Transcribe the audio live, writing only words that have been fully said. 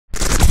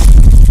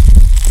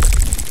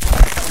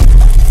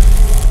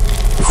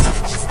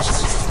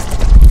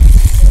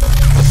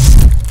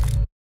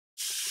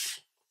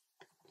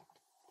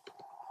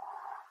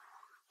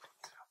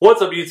What's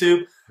up,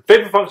 YouTube?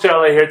 Vapor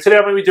Functionality here. Today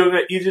I'm going to be doing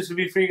an e-juice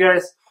review for you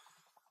guys.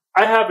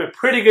 I have a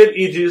pretty good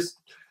e-juice.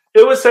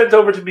 It was sent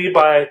over to me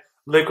by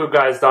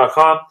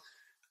liquidguys.com.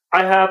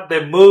 I have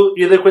the Moo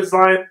e-liquids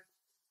line.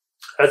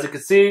 As you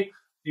can see,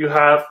 you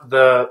have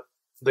the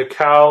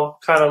cow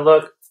kind of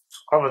look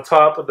on the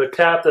top of the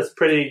cap. That's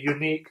pretty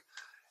unique.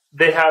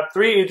 They have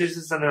 3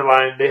 e-juices in their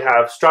line. They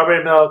have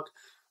strawberry milk,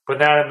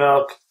 banana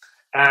milk,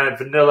 and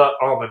vanilla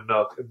almond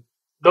milk.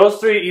 Those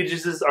 3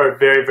 e-juices are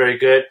very, very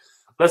good.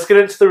 Let's get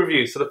into the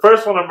review. So the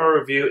first one I'm going to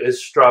review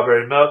is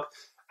strawberry milk.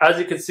 As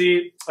you can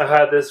see, I've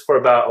had this for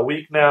about a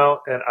week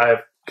now, and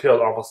I've killed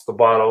almost the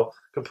bottle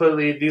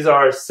completely. These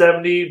are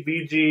 70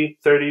 VG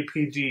 30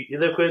 PG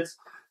e-liquids.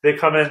 They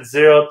come in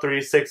 0, 3,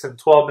 6, and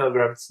 12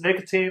 milligrams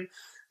nicotine.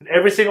 And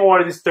every single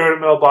one of these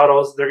 30 ml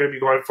bottles, they're going to be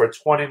going for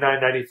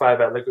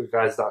 $29.95 at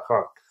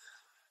liquidguys.com.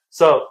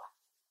 So,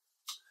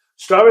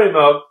 strawberry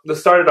milk, to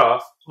start it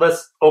off,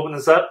 let's open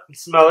this up and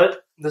smell it.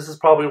 This is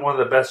probably one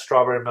of the best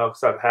strawberry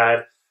milks I've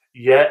had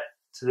yet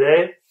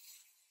today.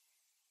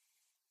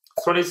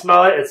 So when you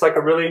smell it, it's like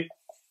a really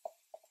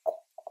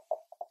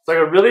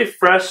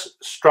fresh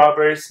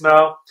strawberry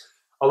smell,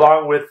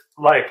 along with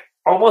like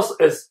almost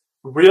as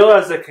real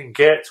as it can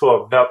get to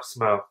a milk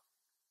smell.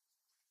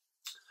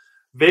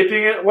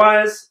 Vaping it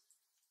wise,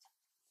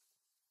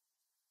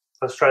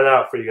 let's try that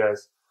out for you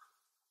guys.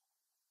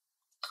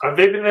 I'm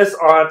vaping this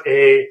on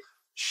a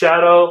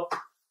Shadow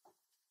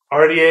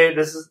RDA.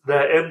 This is the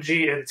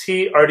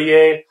MG&T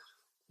RDA.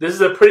 This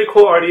is a pretty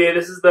cool RDA.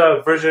 This is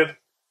the version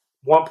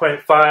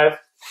 1.5.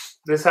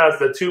 This has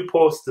the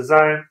 2-pulse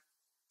design,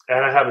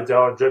 and I have a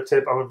Dell and drip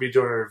tip. I'm going to be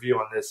doing a review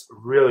on this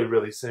really,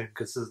 really soon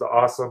because this is the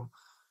awesome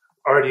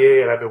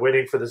RDA, and I've been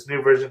waiting for this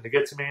new version to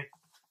get to me.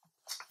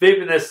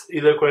 Vaping this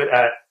e-liquid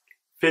at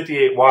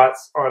 58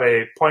 watts on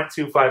a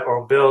 0.25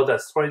 ohm build.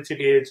 That's 22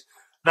 gauge,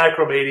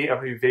 nichrome 80. I'm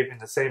going to be vaping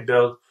the same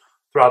build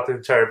throughout the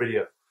entire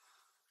video.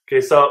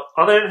 Okay, so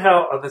on the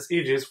inhale on this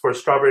e-juice for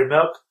strawberry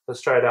milk,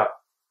 let's try it out.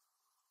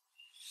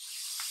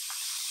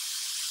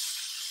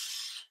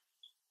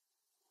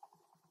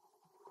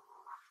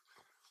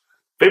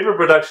 Vapor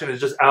production is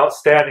just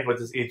outstanding with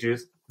this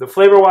e-juice. The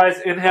flavor-wise,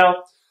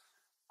 inhale,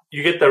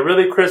 you get the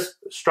really crisp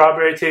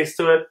strawberry taste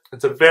to it.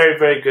 It's a very,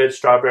 very good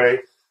strawberry.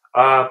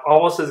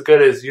 Almost as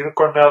good as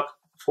unicorn milk.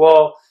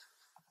 Well,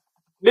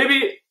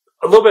 maybe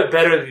a little bit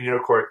better than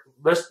unicorn.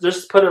 Let's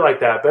just put it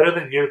like that. Better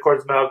than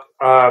unicorn's milk.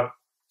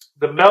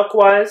 The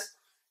milk-wise,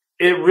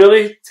 it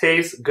really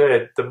tastes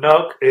good. The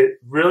milk, it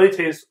really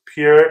tastes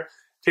pure. It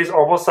tastes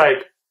almost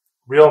like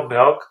real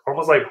milk.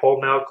 Almost like whole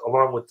milk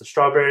along with the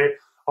strawberry.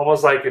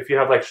 Almost like if you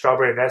have like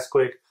strawberry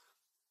Nesquik.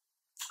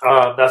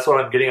 That's what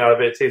I'm getting out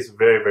of it. It tastes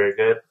very, very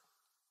good.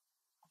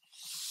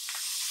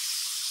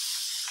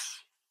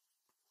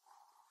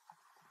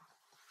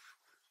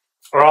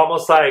 Or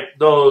almost like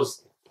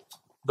those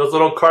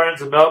little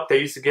cartons of milk they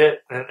used to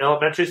get in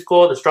elementary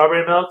school, the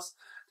strawberry milks.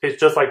 Tastes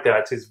just like that.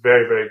 It tastes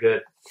very, very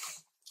good.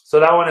 So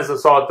that one is a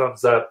solid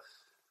thumbs up.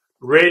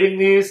 Rating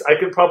these, I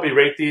could probably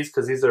rate these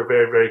because these are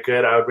very, very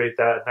good. I would rate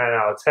that 9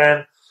 out of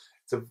 10.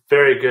 It's a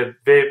very good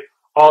vape,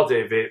 all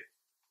day vape.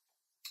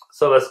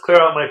 So let's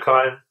clear out my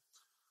cotton.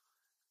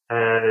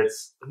 And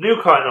it's new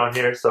cotton on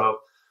here, so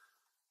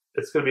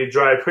it's going to be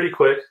dry pretty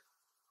quick.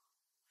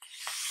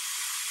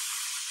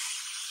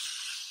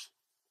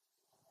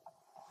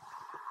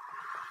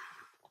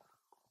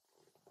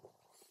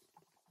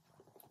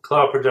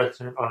 Cloud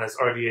production on this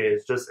RDA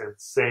is just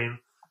insane.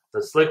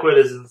 This liquid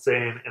is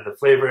insane, and the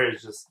flavor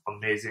is just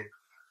amazing.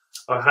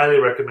 I highly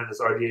recommend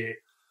this RDA.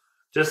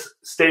 Just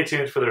stay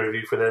tuned for the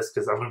review for this,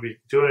 because I'm going to be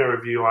doing a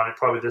review on it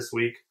probably this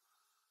week.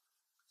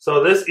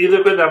 So this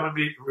e-liquid that I'm going to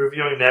be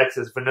reviewing next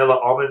is vanilla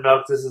almond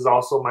milk. This is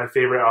also my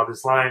favorite out of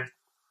this line.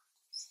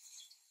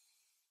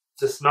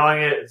 Just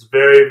smelling it, it's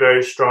very,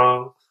 very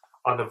strong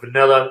on the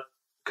vanilla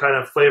kind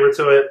of flavor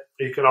to it.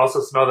 You can also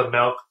smell the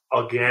milk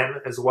again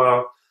as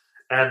well.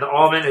 And the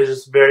almond is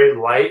just very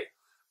light,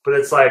 but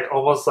it's like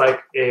almost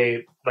like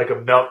a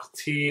milk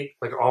tea,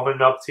 like almond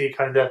milk tea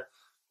kind of.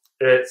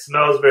 It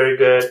smells very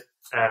good,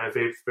 and it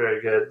vapes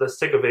very good. Let's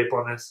take a vape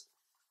on this.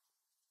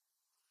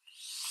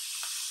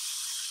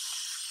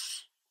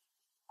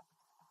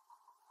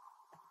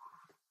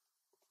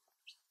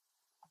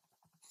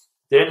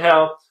 The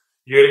inhale,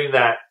 you're getting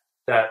that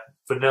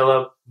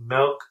vanilla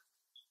milk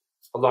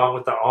along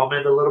with the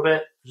almond a little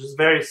bit, just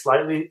very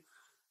slightly,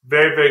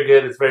 very, very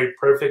good. It's very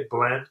perfect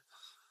blend.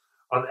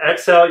 On the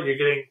exhale, you're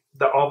getting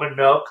the almond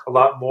milk a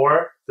lot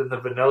more than the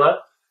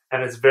vanilla,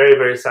 and it's very,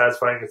 very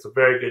satisfying. It's a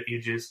very good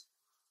e-juice.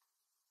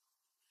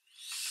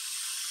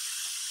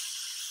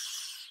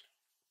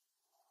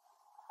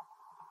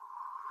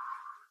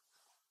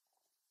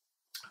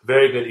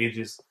 Very good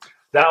e-juice.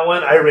 That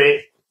one I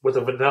rate with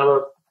the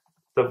vanilla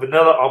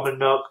almond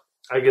milk.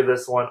 I give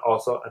this one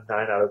also a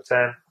 9 out of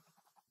 10.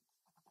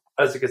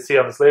 As you can see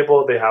on this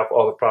label, they have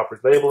all the proper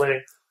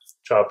labeling,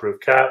 childproof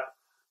cap.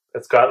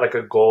 It's got like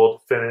a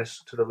gold finish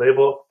to the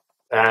label,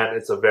 and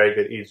it's a very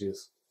good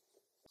e-juice.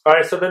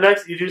 Alright, so the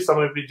next e-juice I'm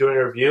going to be doing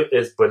a review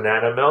is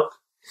banana milk.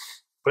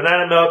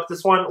 Banana milk,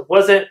 this one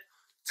wasn't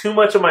too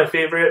much of my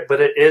favorite,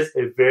 but it is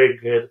a very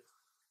good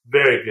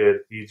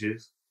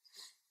e-juice.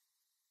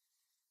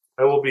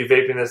 I will be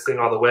vaping this thing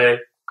all the way.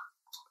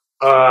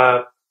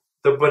 The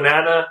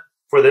banana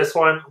for this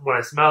one, when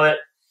I smell it,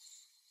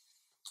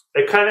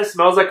 it kind of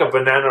smells like a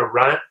banana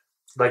runt,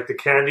 like the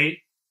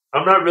candy.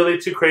 I'm not really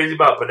too crazy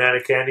about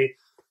banana candy,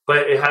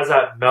 but it has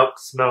that milk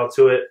smell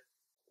to it.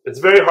 It's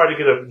very hard to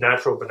get a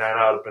natural banana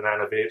out of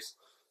banana vapes.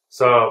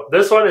 So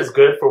this one is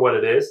good for what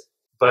it is,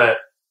 but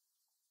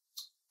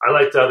I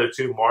like the other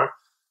two more.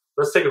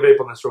 Let's take a vape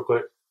on this real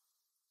quick.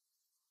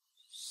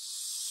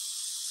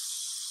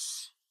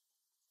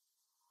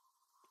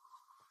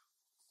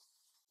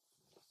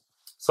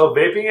 So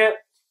vaping it,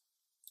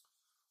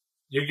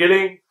 you're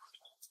getting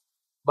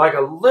like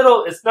a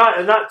little, it's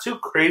not too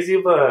crazy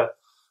of a,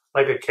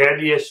 like a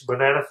candy-ish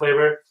banana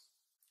flavor,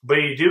 but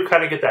you do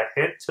kind of get that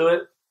hint to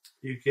it.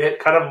 You get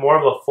kind of more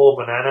of a full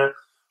banana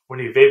when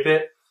you vape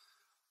it,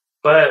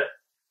 but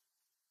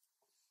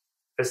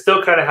it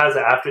still kind of has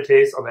an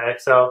aftertaste on the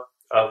exhale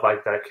of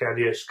like that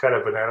candy-ish kind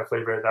of banana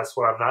flavor. That's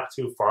what I'm not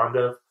too fond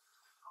of.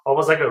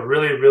 Almost like a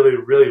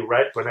really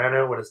ripe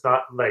banana when it's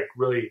not like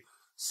really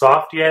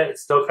soft yet.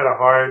 It's still kind of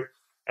hard,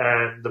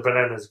 and the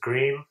banana is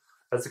green.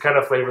 That's the kind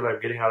of flavor that I'm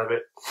getting out of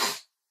it.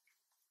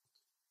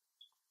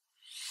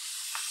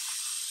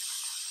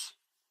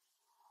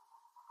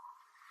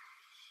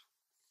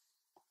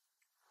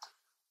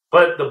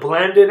 But the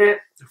blend in it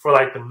for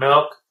like the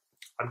milk,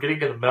 I'm getting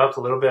the milk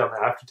a little bit on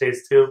the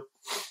aftertaste too.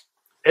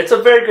 It's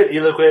a very good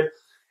e-liquid.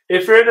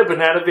 If you're into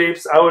banana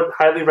vapes, I would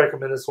highly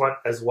recommend this one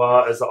as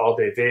well as the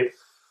all-day vape.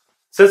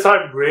 Since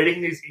I'm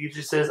rating these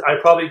e-juices, I'd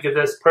probably give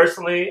this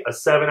personally a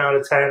 7 out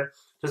of 10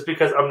 just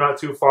because I'm not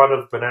too fond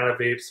of banana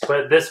vapes.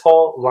 But this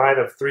whole line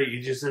of 3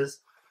 e-juices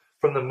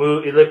from the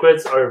Moo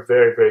e-liquids are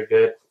very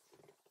good.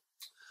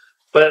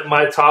 But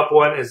my top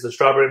one is the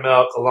strawberry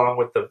milk along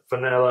with the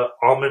vanilla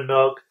almond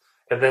milk.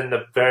 And then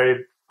the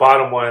very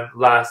bottom one,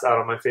 last out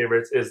of my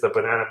favorites, is the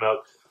banana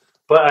milk.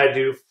 But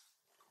I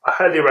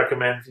highly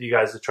recommend for you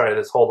guys to try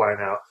this whole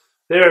line out.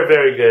 They are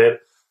very good.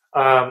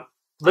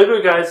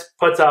 Liquid Guys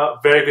puts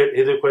out very good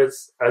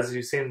e-liquids. As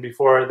you've seen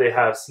before, they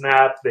have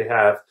Snap, they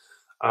have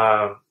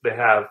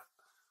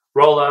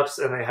roll-ups,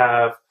 and they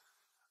have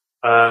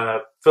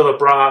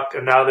Philip Rock,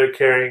 and now they're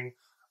carrying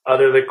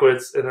other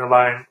liquids in their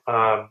line.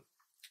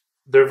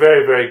 They're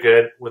very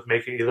good with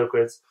making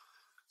e-liquids.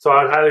 So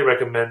I'd highly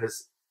recommend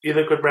this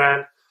e-liquid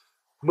brand.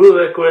 Moo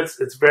Liquids,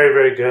 it's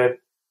very good.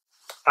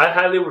 I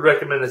highly would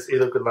recommend this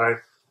e-liquid line.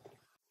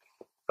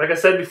 Like I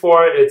said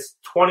before, it's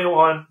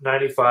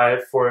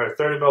 $21.95 for a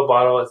 30 ml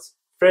bottle. It's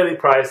fairly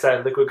priced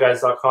at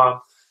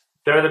liquidguys.com.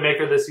 They're the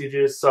maker of this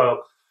e-juice,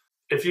 so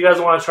if you guys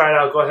want to try it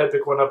out, go ahead and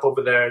pick one up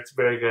over there. It's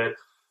very good.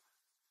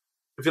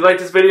 If you like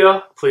this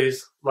video,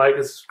 please like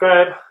and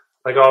subscribe.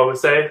 Like I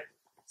always say,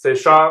 stay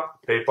strong,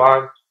 vape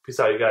on. Peace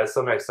out, you guys.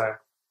 Till next time.